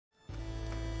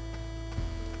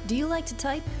Do you like to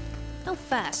type? How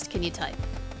fast can you type?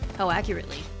 How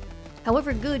accurately?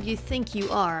 However good you think you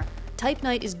are, Type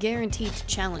Night is guaranteed to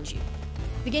challenge you.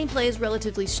 The gameplay is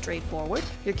relatively straightforward.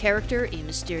 Your character, a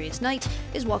mysterious knight,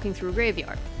 is walking through a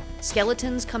graveyard.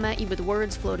 Skeletons come at you with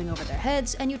words floating over their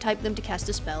heads, and you type them to cast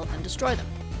a spell and destroy them.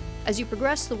 As you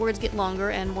progress, the words get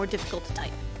longer and more difficult to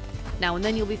type. Now and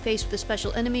then you'll be faced with a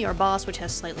special enemy or boss which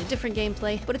has slightly different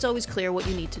gameplay, but it's always clear what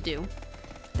you need to do.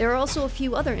 There are also a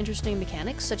few other interesting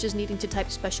mechanics, such as needing to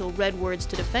type special red words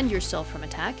to defend yourself from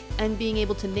attack, and being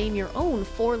able to name your own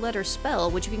 4-letter spell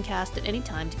which you can cast at any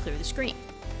time to clear the screen.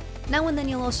 Now and then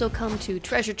you'll also come to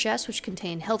treasure chests which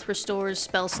contain health restores,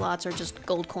 spell slots, or just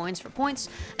gold coins for points,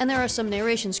 and there are some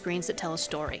narration screens that tell a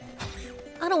story.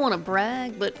 I don't want to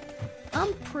brag, but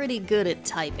I'm pretty good at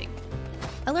typing.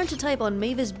 I learned to type on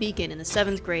Mavis Beacon in the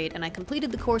 7th grade, and I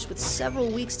completed the course with several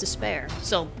weeks to spare,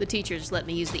 so the teachers let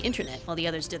me use the internet while the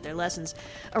others did their lessons.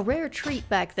 A rare treat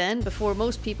back then, before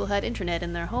most people had internet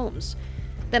in their homes.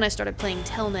 Then I started playing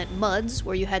Telnet MUDs,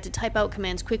 where you had to type out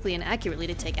commands quickly and accurately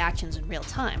to take actions in real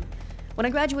time. When I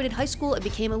graduated high school, I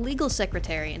became a legal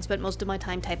secretary and spent most of my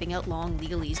time typing out long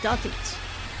legalese documents.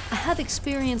 I have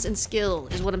experience and skill,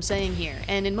 is what I'm saying here,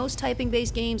 and in most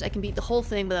typing-based games, I can beat the whole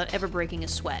thing without ever breaking a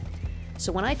sweat.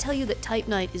 So when I tell you that Type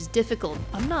Night is difficult,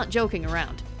 I'm not joking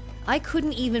around. I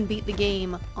couldn't even beat the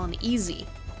game on easy.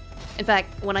 In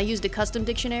fact, when I used a custom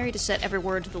dictionary to set every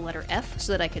word to the letter F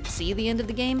so that I could see the end of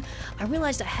the game, I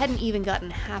realized I hadn't even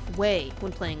gotten halfway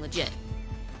when playing legit.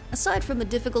 Aside from the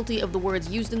difficulty of the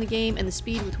words used in the game and the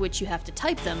speed with which you have to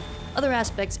type them, other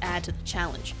aspects add to the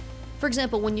challenge. For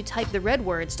example, when you type the red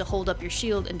words to hold up your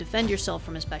shield and defend yourself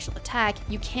from a special attack,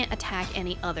 you can't attack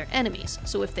any other enemies,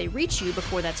 so if they reach you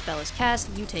before that spell is cast,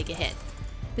 you take a hit.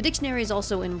 The dictionary is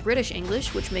also in British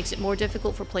English, which makes it more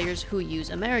difficult for players who use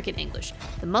American English.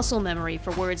 The muscle memory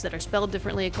for words that are spelled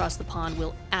differently across the pond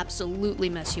will absolutely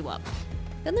mess you up.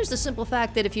 Then there's the simple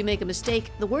fact that if you make a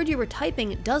mistake, the word you were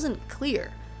typing doesn't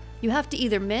clear. You have to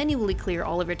either manually clear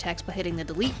all of your text by hitting the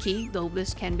delete key, though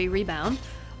this can be rebound,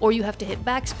 or you have to hit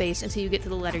backspace until you get to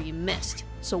the letter you missed.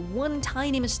 So one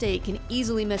tiny mistake can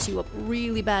easily mess you up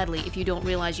really badly if you don't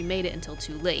realize you made it until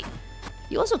too late.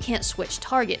 You also can't switch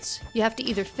targets. You have to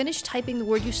either finish typing the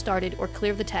word you started or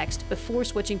clear the text before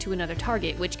switching to another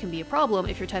target, which can be a problem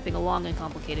if you're typing a long and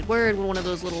complicated word when one of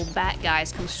those little bat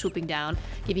guys comes swooping down,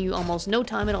 giving you almost no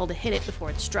time at all to hit it before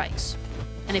it strikes.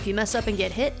 And if you mess up and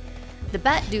get hit, the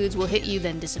bat dudes will hit you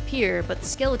then disappear, but the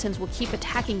skeletons will keep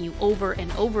attacking you over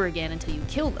and over again until you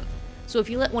kill them. So if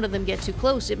you let one of them get too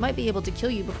close, it might be able to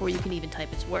kill you before you can even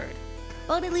type its word.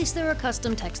 But at least there are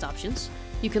custom text options.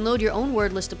 You can load your own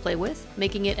word list to play with,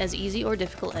 making it as easy or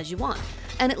difficult as you want.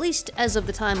 And at least as of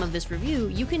the time of this review,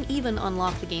 you can even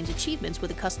unlock the game's achievements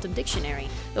with a custom dictionary,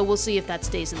 though we'll see if that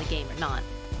stays in the game or not.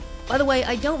 By the way,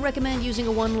 I don't recommend using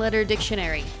a one-letter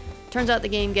dictionary. Turns out the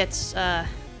game gets,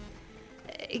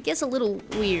 it gets a little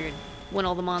weird when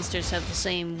all the monsters have the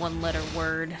same one-letter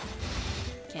word.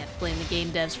 Can't blame the game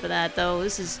devs for that, though.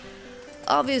 This is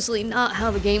obviously not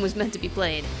how the game was meant to be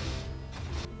played.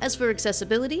 As for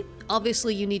accessibility,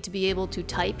 obviously you need to be able to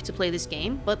type to play this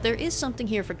game, but there is something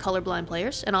here for colorblind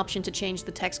players, an option to change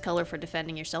the text color for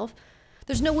defending yourself.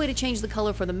 There's no way to change the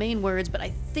color for the main words, but I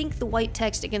think the white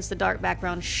text against the dark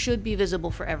background should be visible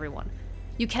for everyone.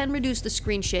 You can reduce the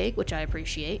screen shake, which I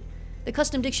appreciate. The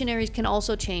custom dictionaries can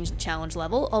also change the challenge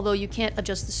level, although you can't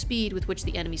adjust the speed with which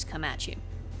the enemies come at you.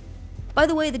 By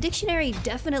the way, the dictionary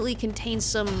definitely contains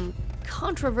some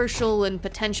controversial and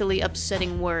potentially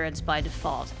upsetting words by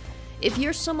default. If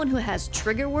you're someone who has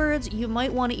trigger words, you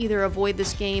might want to either avoid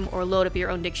this game or load up your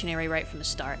own dictionary right from the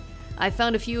start. I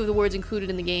found a few of the words included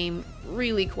in the game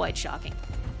really quite shocking.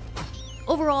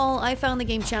 Overall, I found the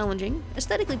game challenging,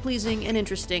 aesthetically pleasing, and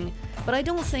interesting, but I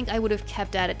don't think I would have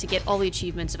kept at it to get all the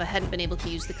achievements if I hadn't been able to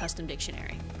use the custom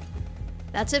dictionary.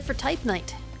 That's it for Type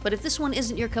Night, but if this one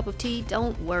isn't your cup of tea,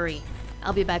 don't worry.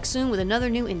 I'll be back soon with another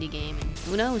new indie game, and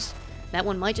who knows, that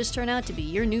one might just turn out to be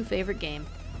your new favorite game.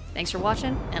 Thanks for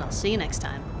watching, and I'll see you next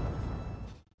time.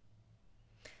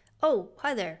 Oh,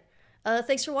 hi there.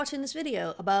 Thanks for watching this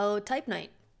video about Type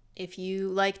Night. If you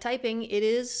like typing, it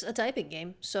is a typing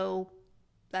game, so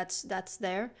that's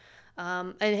there.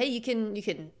 And hey, you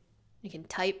can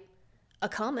type a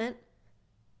comment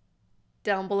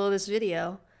down below this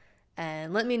video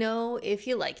and let me know if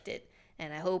you liked it.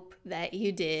 And I hope that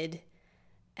you did.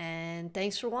 And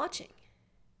thanks for watching.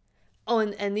 Oh,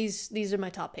 and these are my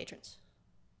top patrons.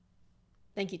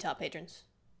 Thank you, top patrons.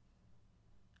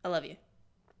 I love you.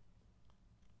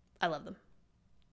 I love them.